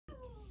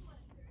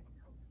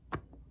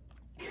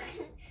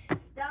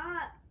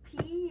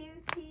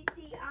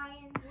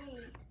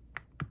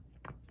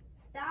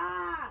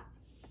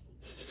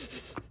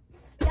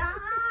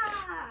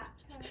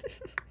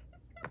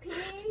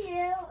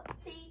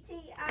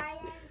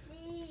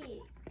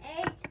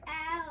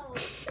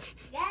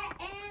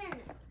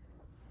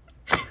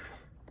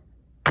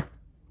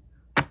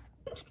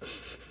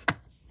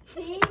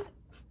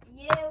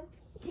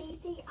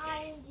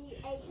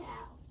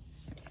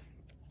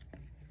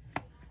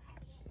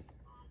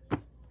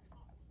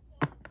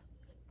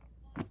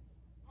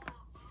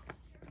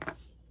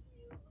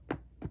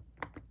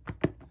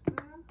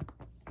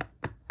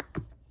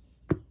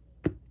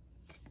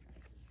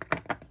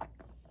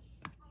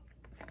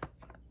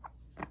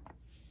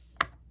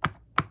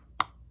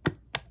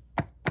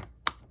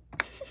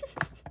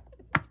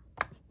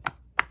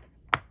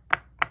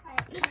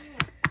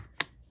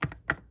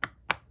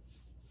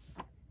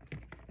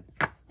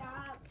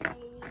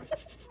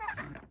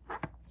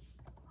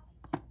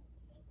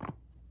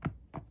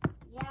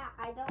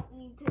I don't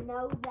need to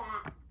know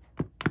that.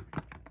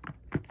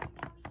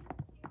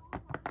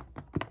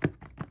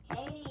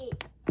 Katie,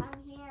 come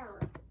here.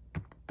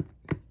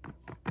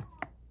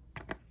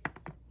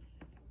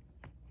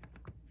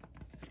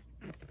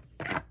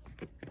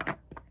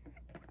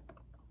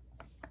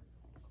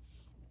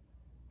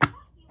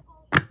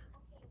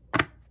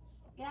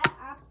 Get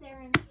up there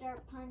and start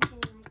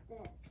punching like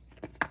this.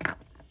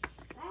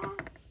 Ah.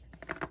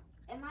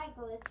 Am I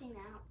glitching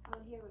out? Oh,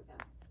 here we go.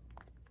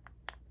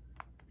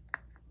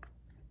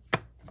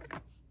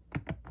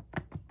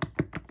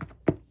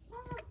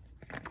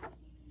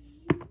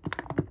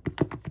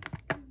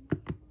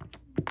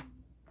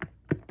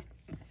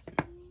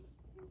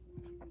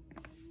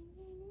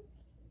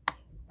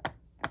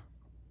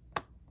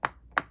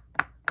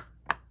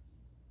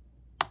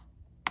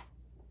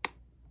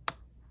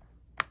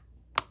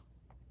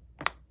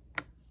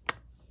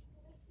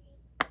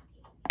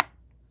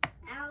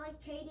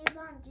 Katie's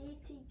on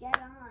GT, get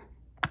on.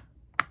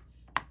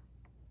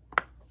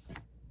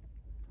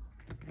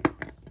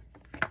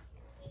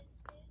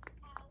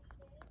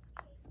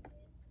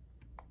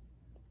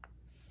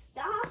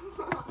 Stop!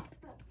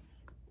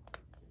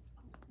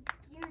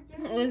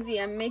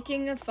 Lizzie, I'm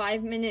making a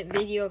 5-minute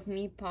video of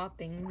me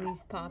popping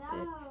these poppets.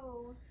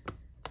 No.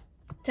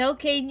 Tell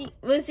Katie,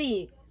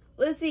 Lizzie,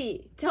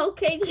 tell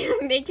Katie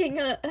I'm making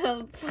a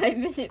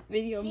 5-minute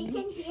video. She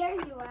can hear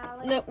you,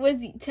 Alex. No,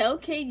 Lizzie, tell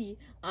Katie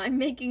I'm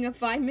making a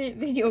 5-minute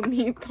video of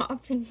me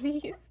popping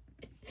these.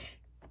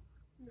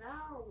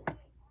 No.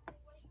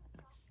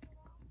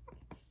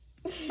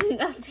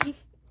 Nothing.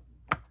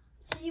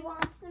 She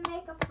wants to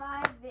make a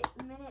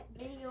 5-minute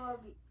video of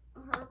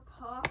her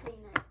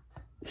popping it.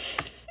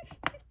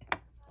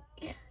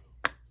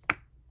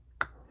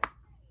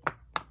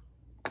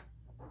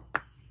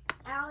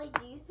 Allie,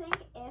 do you think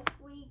if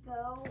we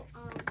go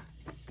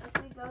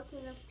to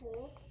the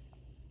pool,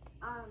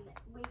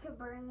 we could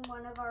bring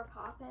one of our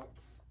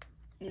poppets?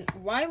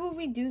 Why would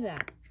we do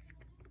that?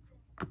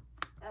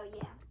 Oh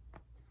yeah,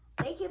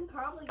 they can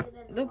probably get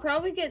in. They'll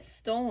probably get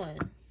stolen.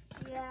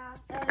 Yeah,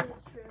 that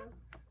is true.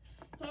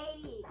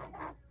 Katie,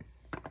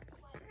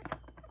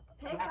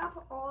 pick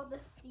up all the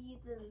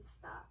seeds and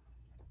stuff.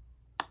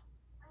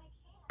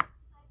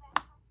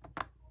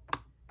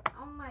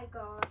 Oh my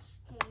gosh,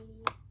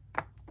 Katie.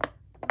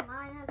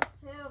 Mine has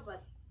too,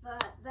 but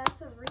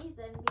that's a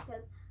reason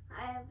because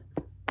I have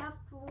stuff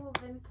full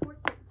of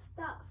important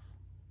stuff.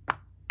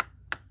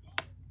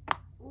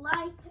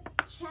 Like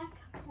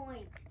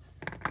checkpoints.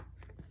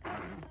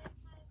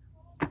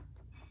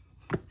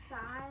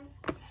 Size.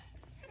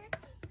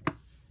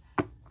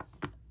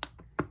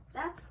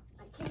 That's,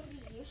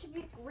 Katie, you should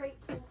be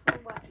grateful for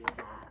what you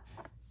have.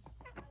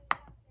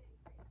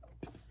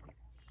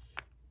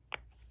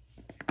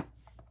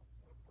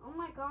 Oh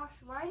my gosh,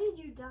 why did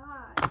you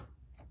die?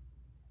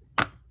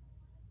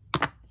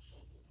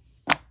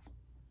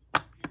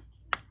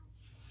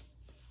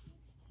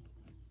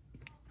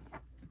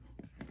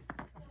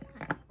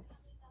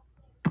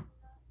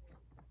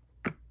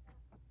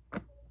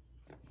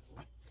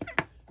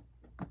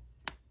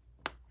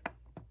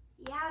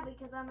 Yeah,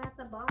 because I'm at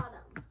the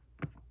bottom.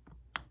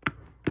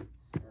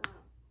 So,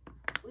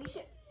 we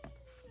should...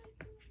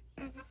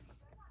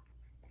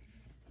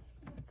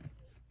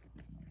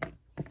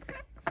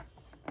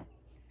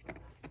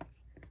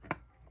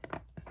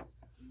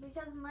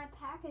 Because my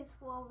pack is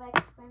full of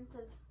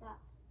expensive stuff.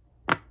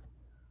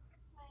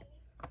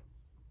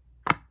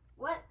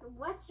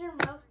 What's your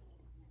most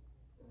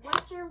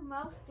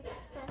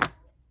expensive?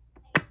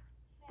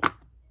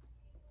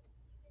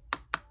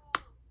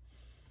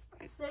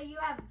 So you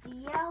have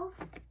DLs?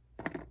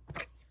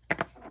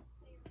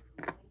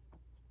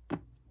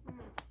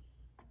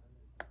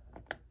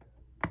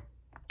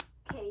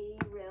 Katie,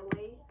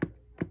 really?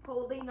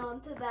 Holding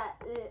on to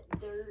that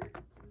dirt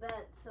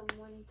that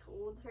someone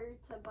told her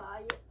to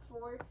buy it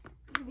for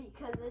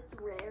because it's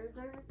rare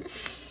dirt.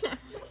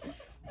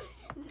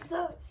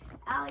 So,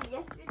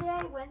 yesterday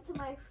I went to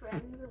my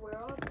friend's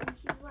world and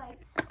she's like,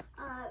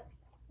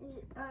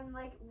 I'm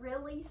like,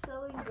 really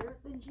selling dirt?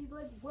 And she's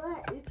like,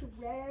 what? It's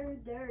rare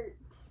dirt.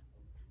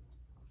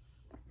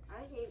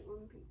 I hate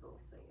when people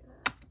say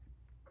that.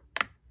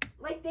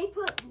 Like they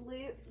put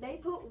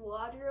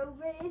water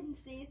over it and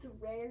say it's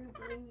rare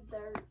blue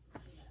dirt.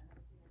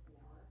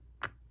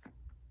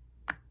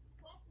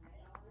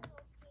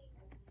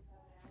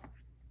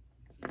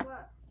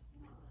 What?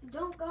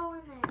 Don't go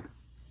in there.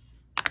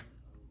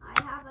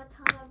 I have a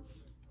ton of,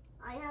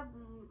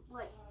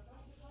 like,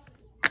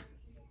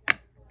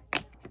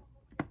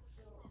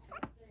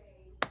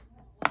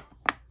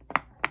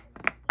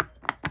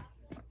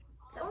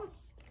 don't.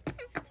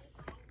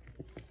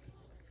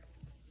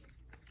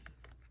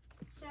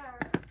 Sure.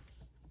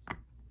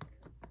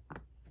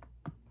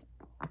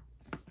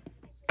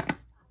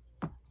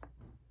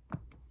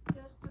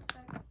 Just a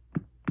second.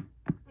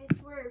 I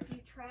swear, if you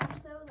trash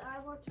those, I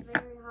worked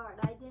very hard.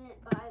 I didn't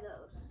buy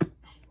those.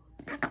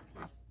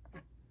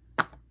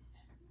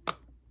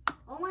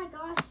 Oh my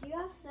gosh, you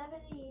have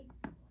 73?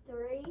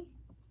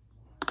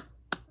 What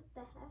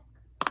the heck?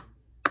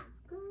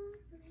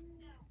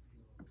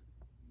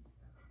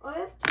 I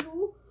have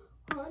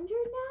 200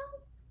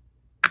 now?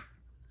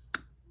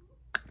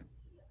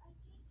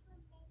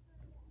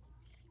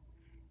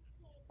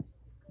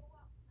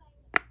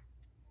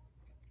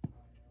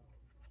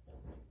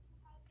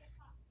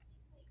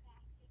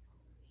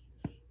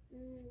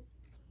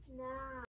 Nah.